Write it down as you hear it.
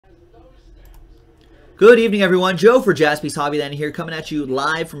Good evening, everyone. Joe for Jaspys Hobbyland here, coming at you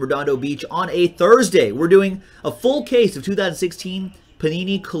live from Redondo Beach on a Thursday. We're doing a full case of 2016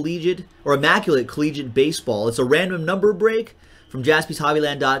 Panini Collegiate or Immaculate Collegiate Baseball. It's a random number break from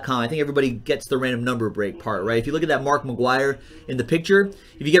JaspysHobbyland.com. I think everybody gets the random number break part, right? If you look at that Mark McGuire in the picture,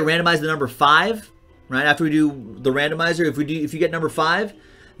 if you get randomized the number 5, right after we do the randomizer, if you get number 5,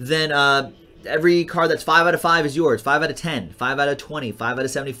 then every card that's 5 out of 5 is yours. 5 out of 10, 5 out of 20, 5 out of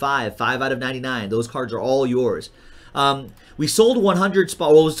 75, 5 out of 99. Those cards are all yours. We sold 100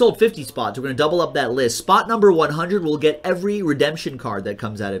 spots. Well, we sold 50 spots. We're going to double up that list. Spot number 100 will get every redemption card that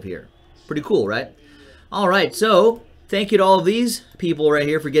comes out of here. Pretty cool, right? All right, so thank you to all of these people right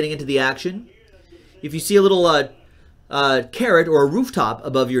here for getting into the action. If you see a little carrot or a rooftop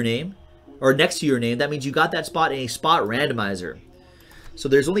above your name or next to your name, that means you got that spot in a spot randomizer. So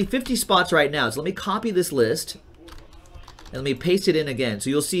there's only 50 spots right now. So let me copy this list and let me paste it in again. So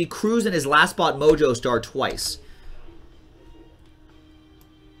you'll see Cruz and his last spot mojo star twice.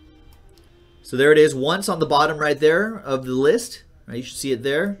 So there it is once on the bottom right there of the list. Right, you should see it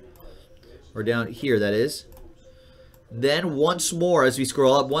there. Or down here, that is. Then once more as we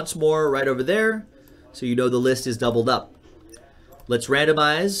scroll up, once more right over there. So you know the list is doubled up. Let's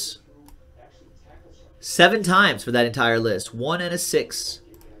randomize 7 times for that entire list. 1 and a 6.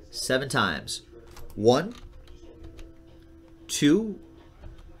 7 times. 1, 2,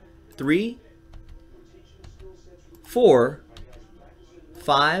 3, 4,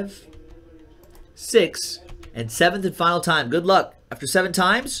 5, 6, and 7th and final time. Good luck. After 7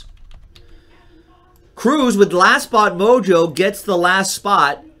 times, Cruz with last spot mojo gets the last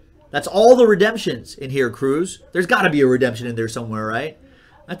spot. That's all the redemptions in here, Cruz. There's got to be a redemption in there somewhere, right?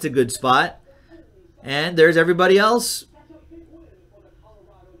 That's a good spot. And there's everybody else.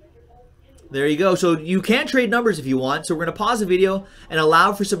 There you go. So you can trade numbers if you want. So we're going to pause the video and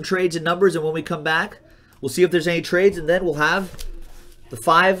allow for some trades and numbers. And when we come back, we'll see if there's any trades. And then we'll have the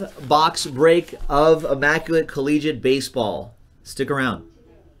 5-box break of Immaculate Collegiate Baseball. Stick around.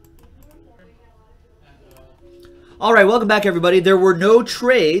 All right, welcome back, everybody. There were no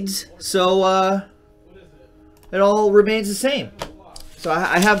trades, so it all remains the same. So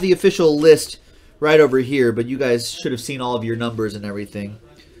I have the official list right over here, but you guys should have seen all of your numbers and everything.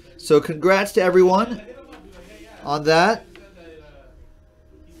 So congrats to everyone on that.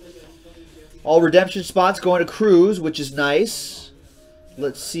 All redemption spots going to Cruz, which is nice.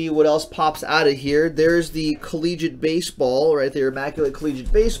 Let's see what else pops out of here. There's the Collegiate Baseball right there, Immaculate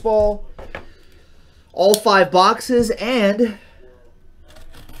Collegiate Baseball. All 5 boxes, and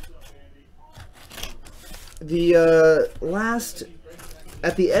the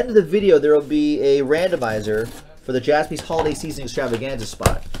at the end of the video, there will be a randomizer for the Jaspys Holiday Season Extravaganza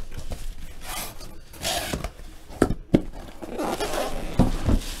spot.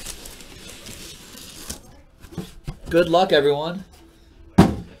 Good luck, everyone.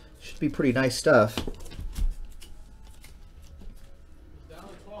 Should be pretty nice stuff. Down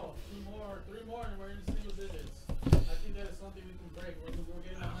to 12. 3 more, and we're in single digits. I think that is something we can break. We're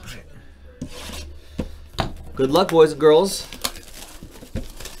getting Right. Good luck, boys and girls.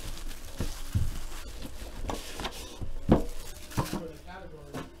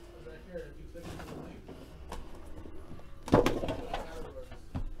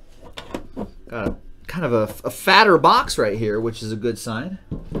 Got kind of a fatter box right here, which is a good sign.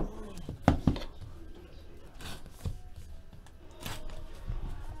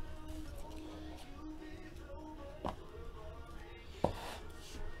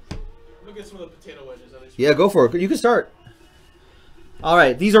 Look at some of the potato wedges. Yeah, go for it. You can start. All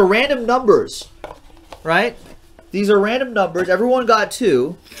right, these are random numbers, right? These are random numbers. Everyone got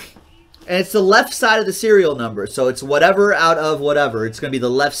 2. And it's the left side of the serial number. So it's whatever out of whatever. It's going to be the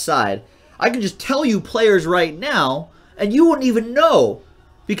left side. I can just tell you players right now, and you wouldn't even know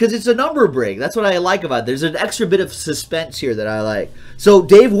because it's a number break. That's what I like about it. There's an extra bit of suspense here that I like. So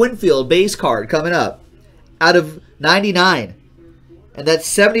Dave Winfield, base card coming up out of 99. And that's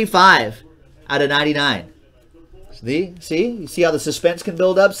 75 out of 99. See? You see how the suspense can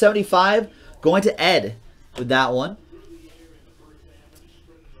build up? 75 going to Ed with that one.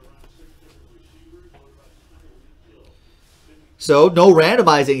 So no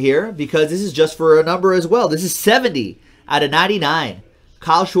randomizing here because this is just for a number as well. This is 70 out of 99.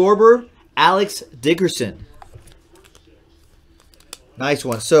 Kyle Schwarber, Alex Dickerson. Nice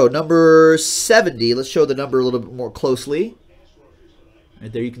one. So number 70. Let's show the number a little bit more closely.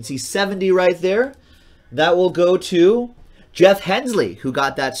 Right there, you can see 70 right there. That will go to Jeff Hensley, who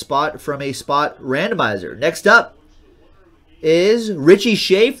got that spot from a spot randomizer. Next up is Richie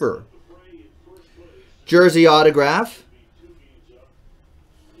Schaefer. Jersey autograph.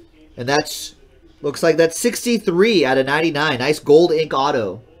 And that's Looks like that's 63 out of 99. Nice gold ink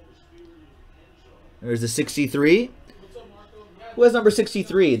auto. There's the 63. Who has number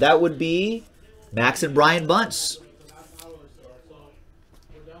 63? That would be Max and Brian Bunce.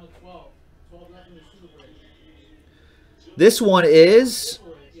 This one is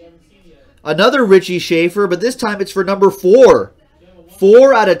another Richie Schaefer, but this time it's for number 4.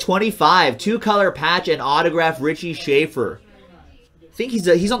 4 out of 25. 2-color patch and autograph Richie Schaefer. I think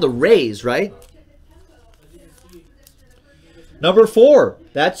he's on the Rays, right? Number 4.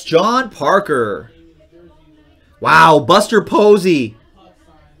 That's John Parker. Wow, Buster Posey.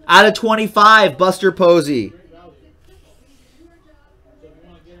 Out of 25, Buster Posey.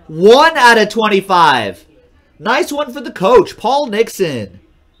 1 out of 25. Nice one for the coach, Paul Nixon.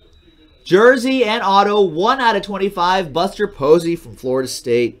 Jersey and auto, 1 out of 25, Buster Posey from Florida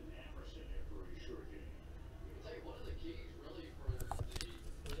State.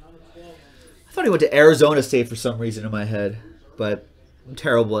 I thought he went to Arizona State for some reason in my head, but I'm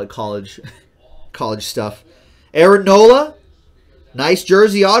terrible at college stuff. Aaron Nola, nice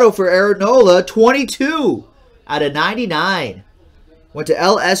jersey auto for Aaron Nola, 22 out of 99. Went to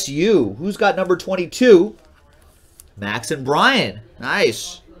LSU. Who's got number 22? Max and Brian.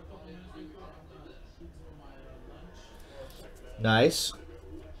 Nice. Nice.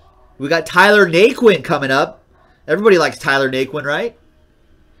 We got Tyler Naquin coming up. Everybody likes Tyler Naquin, right?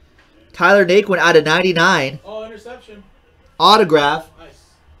 Tyler Naquin out of 99. Oh, interception. Autograph. Nice.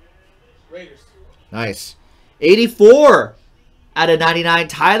 Raiders. Nice. 84 out of 99.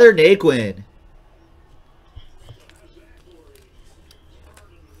 Tyler Naquin.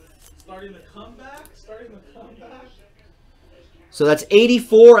 Starting the comeback. Starting the comeback. So that's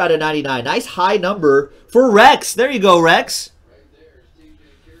 84 out of 99. Nice high number for Rex. There you go, Rex.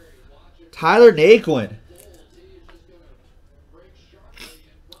 Tyler Naquin.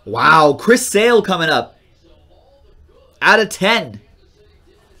 Wow, Chris Sale coming up. Out of 10.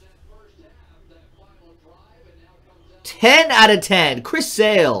 10 out of 10. Chris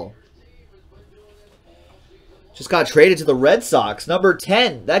Sale. Just got traded to the Red Sox. Number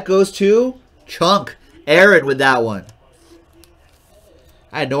 10. That goes to Chunk. Aaron with that one.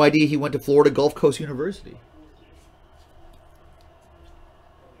 I had no idea he went to Florida Gulf Coast University.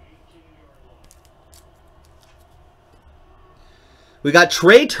 We got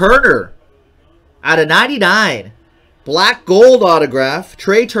Trey Turner out of 99. Black gold autograph.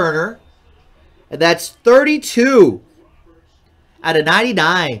 Trey Turner. And that's 32 out of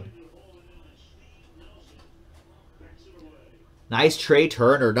 99. Nice Trey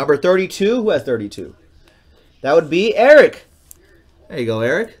Turner. Number 32. Who has 32? That would be Eric. There you go,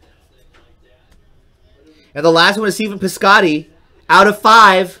 Eric. And the last one is Stephen Piscotty. Out of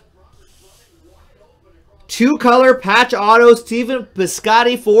 5. 2-color patch auto, Stephen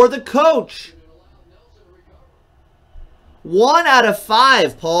Piscotty for the coach. 1 out of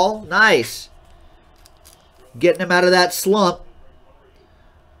 5, Paul. Nice. Getting him out of that slump.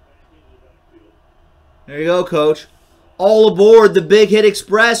 There you go, coach. All aboard the Big Hit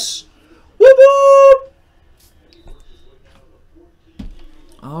Express. Whoop whoop.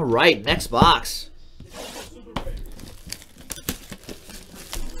 All right, next box.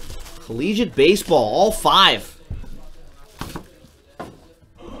 Collegiate Baseball, all 5.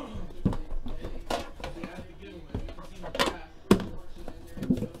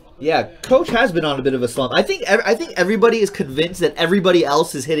 Yeah, Coach has been on a bit of a slump. I think everybody is convinced that everybody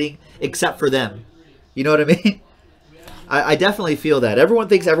else is hitting except for them. You know what I mean? I definitely feel that. Everyone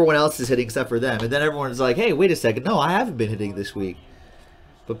thinks everyone else is hitting except for them. And then everyone's like, hey, wait a second. No, I haven't been hitting this week.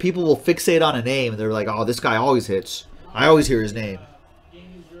 But people will fixate on a name. And they're like, oh, this guy always hits. I always hear his name.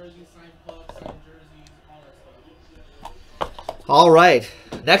 All right.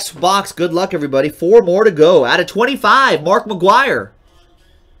 Next box. Good luck, everybody. 4 more to go. Out of 25, Mark McGwire.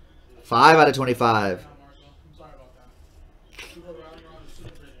 5 out of 25.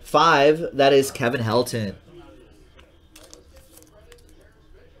 5, that is Kevin Helton.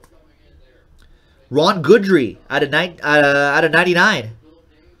 Ron Goodry out of 99.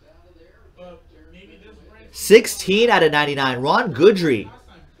 16 out of 99. Ron Goodry.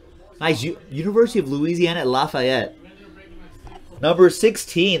 Nice. University of Louisiana at Lafayette. Number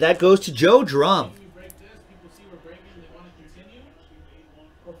 16. That goes to Joe Drum.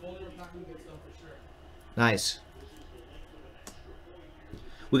 Nice.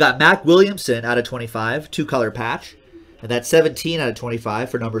 We got Mac Williamson out of 25. 2-color patch. And that's 17 out of 25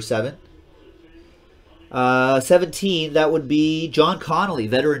 for number 7. 17, that would be John Connolly,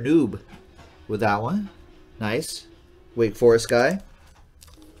 veteran noob, with that one. Nice. Wake Forest guy.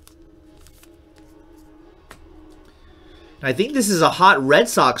 I think this is a hot Red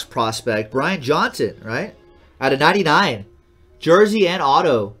Sox prospect, Brian Johnson, right? Out of 99. Jersey and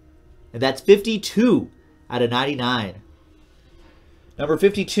auto. And that's 52 out of 99. Number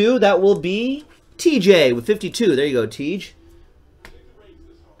 52, that will be TJ with 52. There you go, Tej.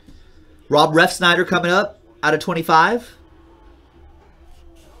 Rob Refsnyder coming up out of 25.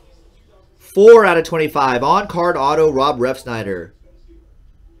 4 out of 25. On-card auto, Rob Refsnyder.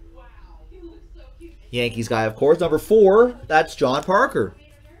 Yankees guy, of course. Number 4, that's John Parker.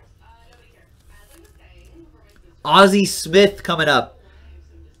 Ozzie Smith coming up.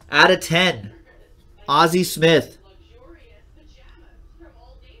 Out of 10. Ozzie Smith.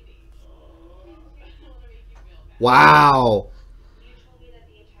 Wow.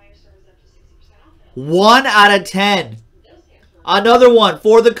 1 out of 10. Another one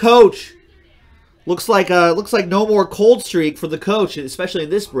for the coach. Looks like no more cold streak for the coach, especially in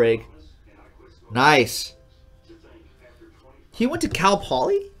this break. Nice. He went to Cal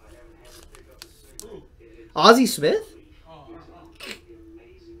Poly? Ozzie Smith?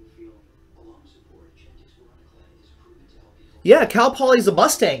 Yeah, Cal Poly's the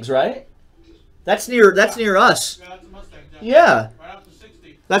Mustangs, right? That's near us. Yeah, that's a Mustang. Yeah. Right after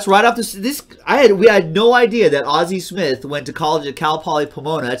 60. That's right after this. We had no idea that Ozzie Smith went to college at Cal Poly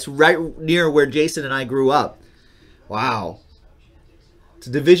Pomona. That's right near where Jason and I grew up. Wow. It's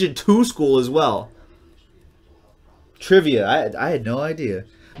a Division II school as well. Trivia. I had no idea.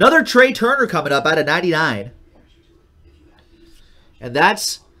 Another Trey Turner coming up out of 99. And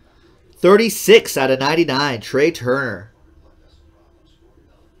that's 36 out of 99. Trey Turner.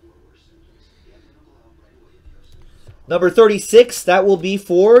 Number 36, that will be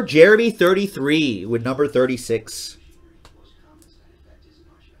for Jeremy 33 with number 36.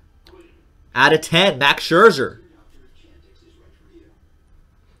 Out of 10, Max Scherzer.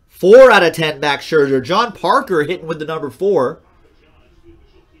 4 out of 10, Max Scherzer. John Parker hitting with the number 4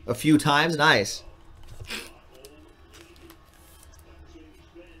 a few times. Nice.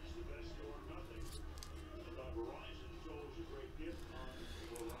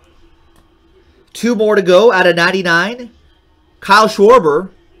 Two more to go out of 99. Kyle Schwarber.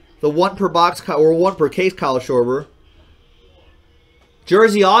 The 1 per box or 1 per case Kyle Schwarber.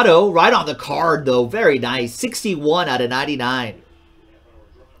 Jersey auto. Right on the card though. Very nice. 61 out of 99.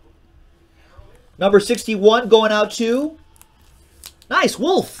 Number 61 going out to... Nice.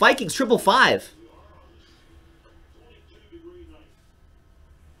 Wolf. Vikings 555.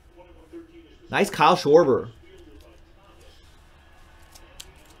 Nice Kyle Schwarber.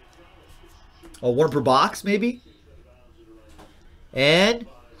 Oh, 1 per box, maybe? And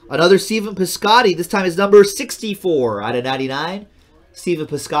another Steven Piscotty. This time it's number 64 out of 99. Steven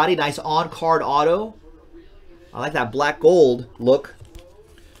Piscotty. Nice on-card auto. I like that black gold look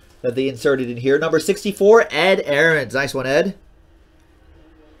that they inserted in here. Number 64, Ed Aarons. Nice one, Ed.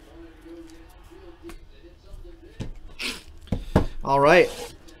 All right.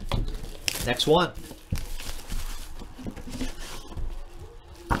 Next one.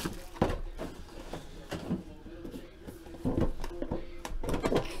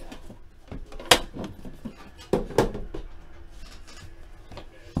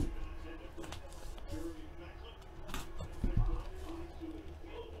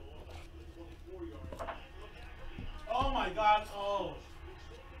 God, oh.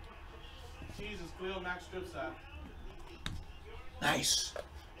 Jesus, Cleo Max strip sack. Nice.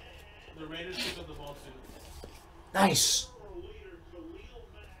 The Raiders pick up the ball too. Nice.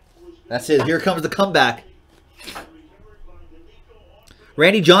 That's it. Here comes the comeback.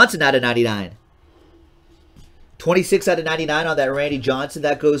 Randy Johnson out of 99. 26 out of 99 on that Randy Johnson.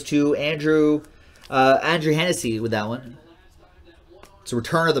 That goes to Andrew Hennessy with that one. It's a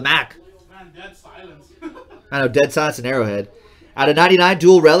return of the Mac. Man, dead silence. I know, dead silence and Arrowhead. Out of 99,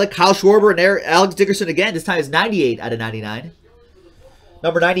 dual relic. Kyle Schwarber and Alex Dickerson again. This time is 98 out of 99.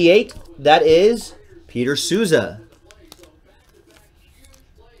 Number 98, that is Peter Souza.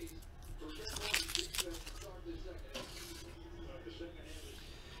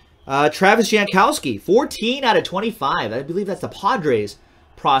 Travis Jankowski, 14 out of 25. I believe that's the Padres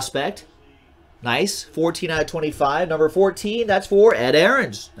prospect. Nice. 14 out of 25. Number 14, that's for Ed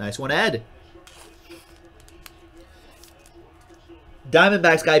Aarons. Nice one, Ed.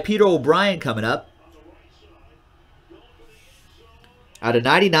 Diamondbacks guy Peter O'Brien coming up. Out of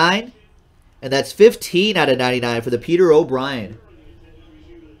 99. And that's 15 out of 99 for the Peter O'Brien.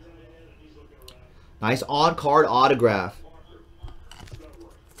 Nice on-card autograph.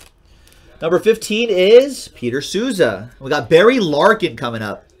 Number 15 is Peter Souza. We got Barry Larkin coming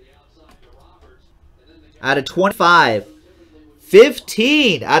up. Out of 25.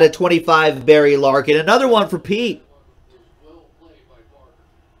 15 out of 25, Barry Larkin. Another one for Pete.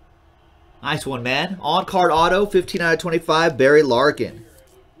 Nice one, man. On-card auto, 15 out of 25, Barry Larkin.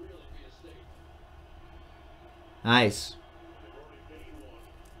 Nice.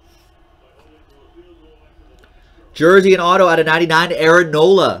 Jersey and auto out of 99, Aaron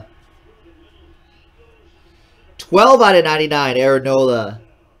Nola. 12 out of 99, Aaron Nola.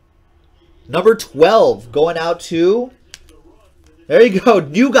 Number 12 going out to, there you go,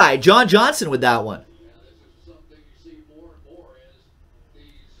 new guy, John Johnson with that one.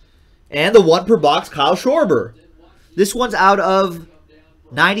 And the 1 per box, Kyle Schwarber. This one's out of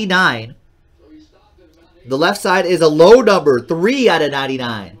 99. The left side is a low number, 3 out of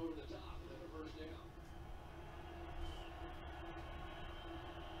 99.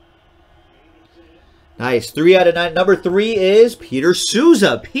 Nice. 3 out of 9. Number 3 is Peter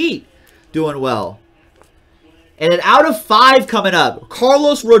Souza. Pete doing well. And an out of 5 coming up.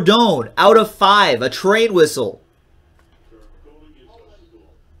 Carlos Rodon, out of 5. A train whistle.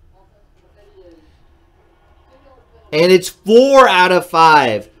 And it's 4 out of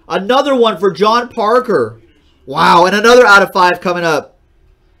 5. Another one for John Parker. Wow. And another out of 5 coming up.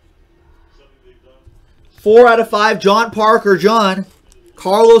 4 out of 5. John Parker. John.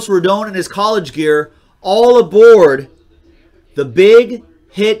 Carlos Rodon in his college gear. All aboard the Big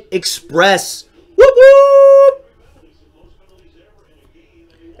Hit Express. Whoop, whoop.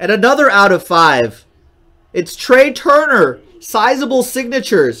 And another out of 5. It's Trey Turner. Sizable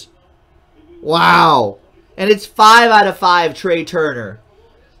signatures. Wow. And it's 5 out of 5, Trey Turner.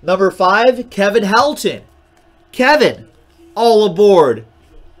 Number 5, Kevin Helton. Kevin, all aboard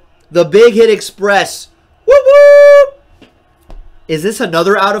the Big Hit Express. Whoop, whoop. Is this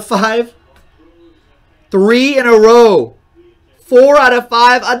another out of 5? 3 in a row. 4 out of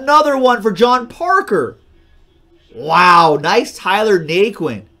 5. Another one for John Parker. Wow. Nice Tyler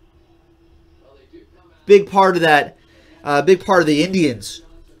Naquin. Big part of that. Big part of the Indians.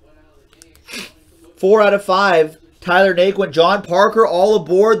 4 out of 5. Tyler Naquin, John Parker, all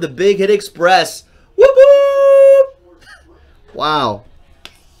aboard the Big Hit Express. Whoop, whoop. Wow.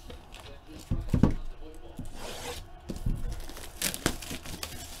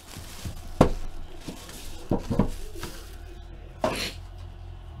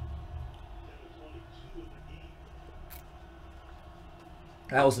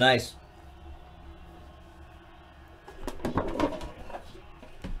 That was nice.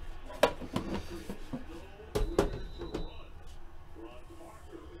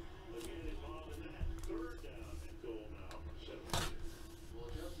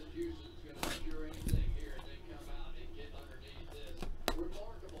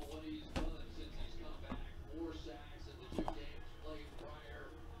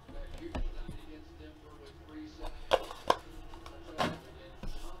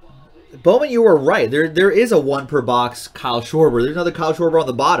 Bowman, you were right. There is a 1 per box Kyle Schwarber. There's another Kyle Schwarber on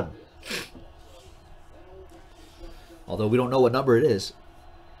the bottom. Although we don't know what number it is.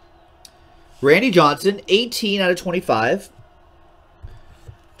 Randy Johnson, 18 out of 25.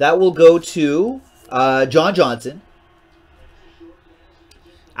 That will go to John Johnson.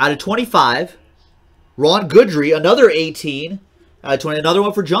 Out of 25. Ron Goodry, another 18 out of 20. Another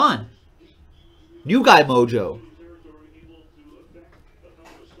one for John. New guy mojo.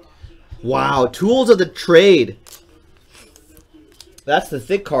 Wow, Tools of the Trade. That's the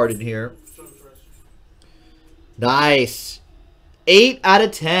thick card in here. Nice. 8 out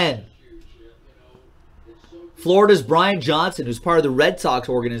of 10. Florida's Brian Johnson, who's part of the Red Sox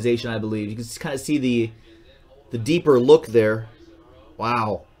organization, I believe. You can kind of see the deeper look there.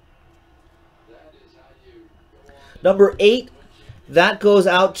 Wow. Number 8, that goes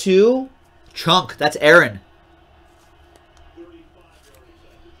out to Chunk. That's Aaron.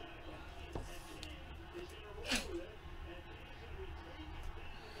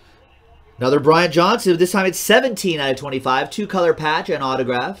 Another Brian Johnson. This time it's 17 out of 25. 2-color patch and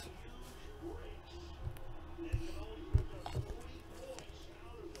autograph.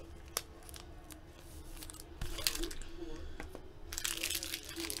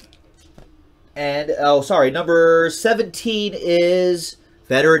 And, oh, sorry, number 17 is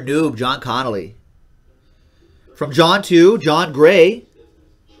veteran noob, John Connolly. From John to John Gray.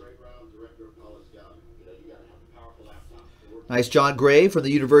 Nice John Gray from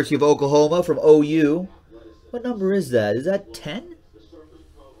the University of Oklahoma from OU. What number is that? Is that 10?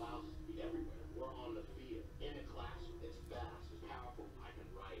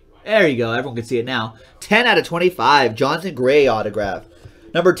 There you go. Everyone can see it now. 10 out of 25. Jonathan Gray autograph.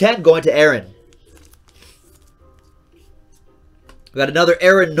 Number 10 going to Aaron. We got another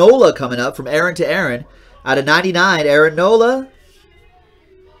Aaron Nola coming up from Aaron to Aaron. Out of 99, Aaron Nola.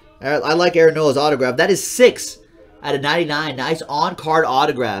 I like Aaron Nola's autograph. That is 6 out of 99. Nice on-card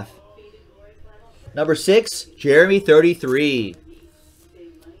autograph. Number 6, Jeremy 33.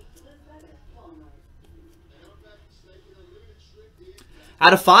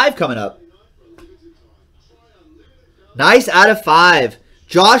 Out of 5 coming up. Nice out of 5.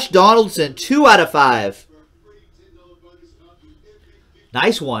 Josh Donaldson, 2 out of 5.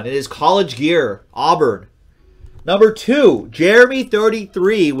 Nice one. It is college gear. Auburn. Number 2, Jeremy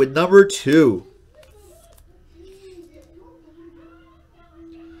 33 with number 2.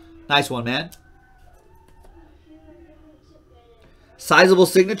 Nice one, man. Sizable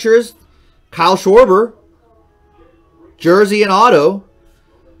signatures. Kyle Schwarber. Jersey and auto.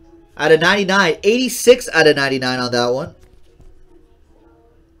 Out of 99. 86 out of 99 on that one.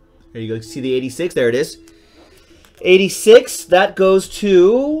 There you go. See the 86? There it is. 86. That goes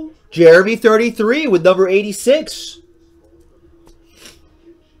to Jeremy 33 with number 86.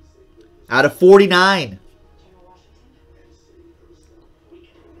 Out of 49.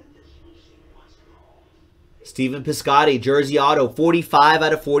 Stephen Piscotty, Jersey auto, 45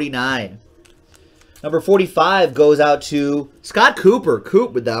 out of 49. Number 45 goes out to Scott Cooper.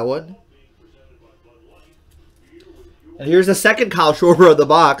 Coop with that one. And here's the second Kyle Schwarber of the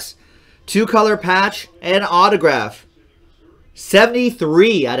box. 2-color patch and autograph.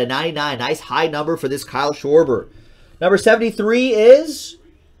 73 out of 99. Nice high number for this Kyle Schwarber. Number 73 is,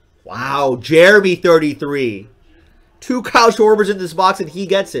 wow, Jeremy 33. 2 Kyle Schwarbers in this box and he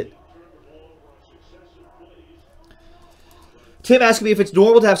gets it. Tim asking me if it's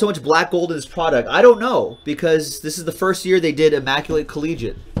normal to have so much black gold in this product. I don't know, because this is the first year they did Immaculate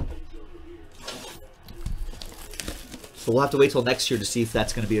Collegiate. So we'll have to wait till next year to see if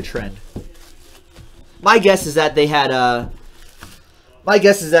that's going to be a trend. My guess is that they had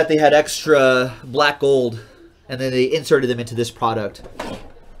extra black gold, and then they inserted them into this product.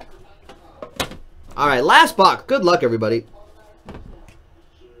 All right, last box. Good luck, everybody.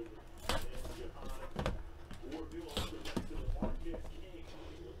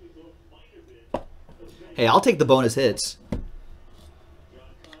 Hey, I'll take the bonus hits.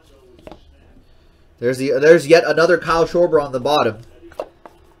 There's yet another Kyle Schwarber on the bottom.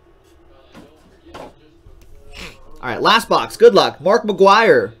 All right, last box. Good luck. Mark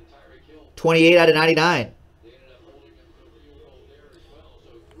McGuire, 28 out of 99.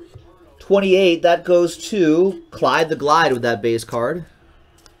 28, that goes to Clyde the Glide with that base card.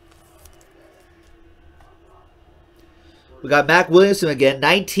 We got Mac Williamson again,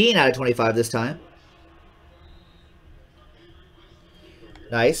 19 out of 25 this time.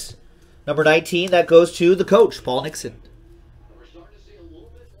 Nice. Number 19, that goes to the coach, Paul Nixon.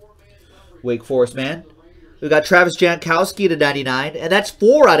 Wake Forest man. We got Travis Jankowski to 99, and that's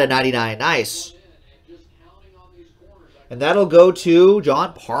 4 out of 99. Nice. And that'll go to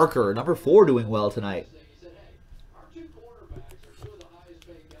John Parker, number 4, doing well tonight.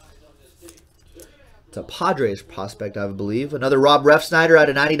 It's a Padres prospect, I believe. Another Rob Refsnyder out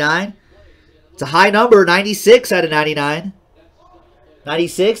of 99. It's a high number, 96 out of 99.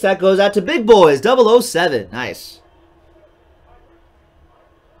 96, that goes out to Big Boys, 007. Nice.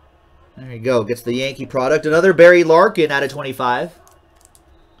 There you go. Gets the Yankee product. Another Barry Larkin out of 25.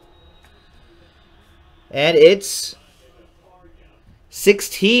 And it's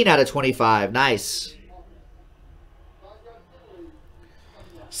 16 out of 25. Nice.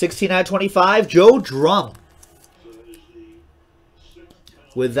 16 out of 25, Joe Drum.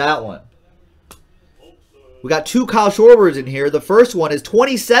 With that one. We got 2 Kyle Schwarbers in here. The first one is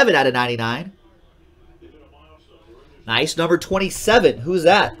 27 out of 99. Nice. Number 27. Who's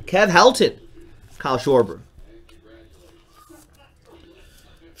that? Kev Helton. Kyle Schwarber.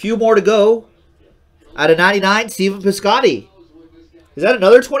 Few more to go. Out of 99, Stephen Piscotty. Is that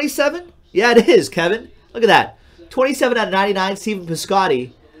another 27? Yeah, it is, Kevin. Look at that. 27 out of 99, Stephen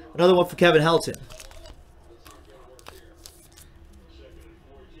Piscotty. Another one for Kevin Helton.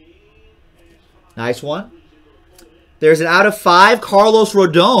 Nice one. There's an out of 5, Carlos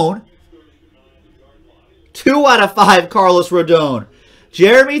Rodon. 2 out of 5, Carlos Rodon.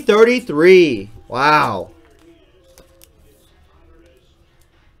 Jeremy 33. Wow.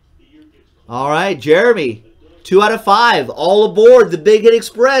 All right, Jeremy. 2 out of 5. All aboard the Big Hit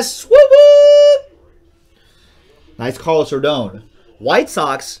Express. Woo woo! Nice Carlos Rodon. White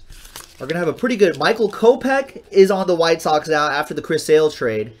Sox are going to have a pretty good... Michael Kopech is on the White Sox now after the Chris Sale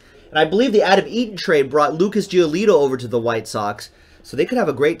trade. And I believe the Adam Eaton trade brought Lucas Giolito over to the White Sox. So they could have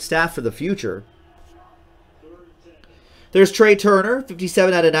a great staff for the future. There's Trey Turner,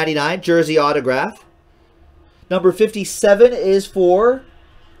 57 out of 99, jersey autograph. Number 57 is for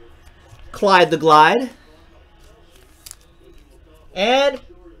Clyde the Glide. And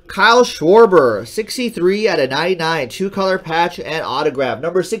Kyle Schwarber, 63 out of 99, 2-color patch and autograph.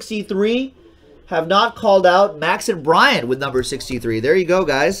 Number 63 have not called out Max and Bryant with number 63. There you go,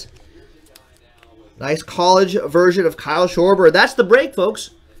 guys. Nice college version of Kyle Schwarber. That's the break,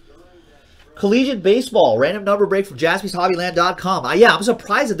 folks. Collegiate Baseball, random number break from JaspysHobbyland.com. Yeah, I'm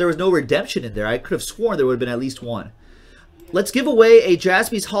surprised that there was no redemption in there. I could have sworn there would have been at least one. Let's give away a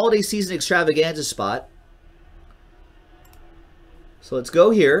Jaspys Holiday Season Extravaganza spot. So let's go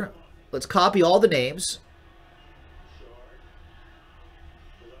here. Let's copy all the names.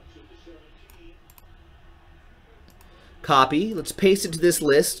 Copy. Let's paste into this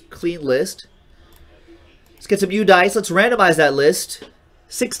list. Clean list. Let's get some new dice. Let's randomize that list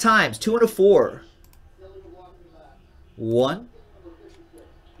 6 times. 2 and a 4. 1,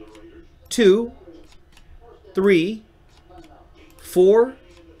 2, 3, 4,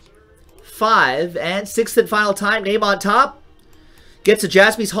 5, and 6th and final time. Name on top gets a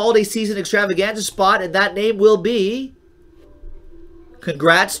Jaspys Holiday Season Extravaganza spot, and that name will be,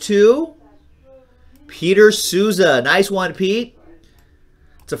 congrats to Peter Souza. Nice one, Pete.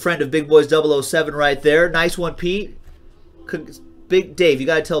 It's a friend of Big Boys 007 right there. Nice one, Pete. Big Dave, you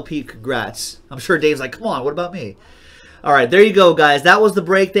got to tell Pete congrats. I'm sure Dave's like, come on, what about me? All right, there you go, guys. That was the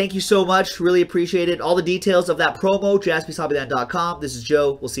break. Thank you so much. Really appreciate it. All the details of that promo, JaspysHobbyland.com. This is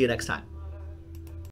Joe. We'll see you next time.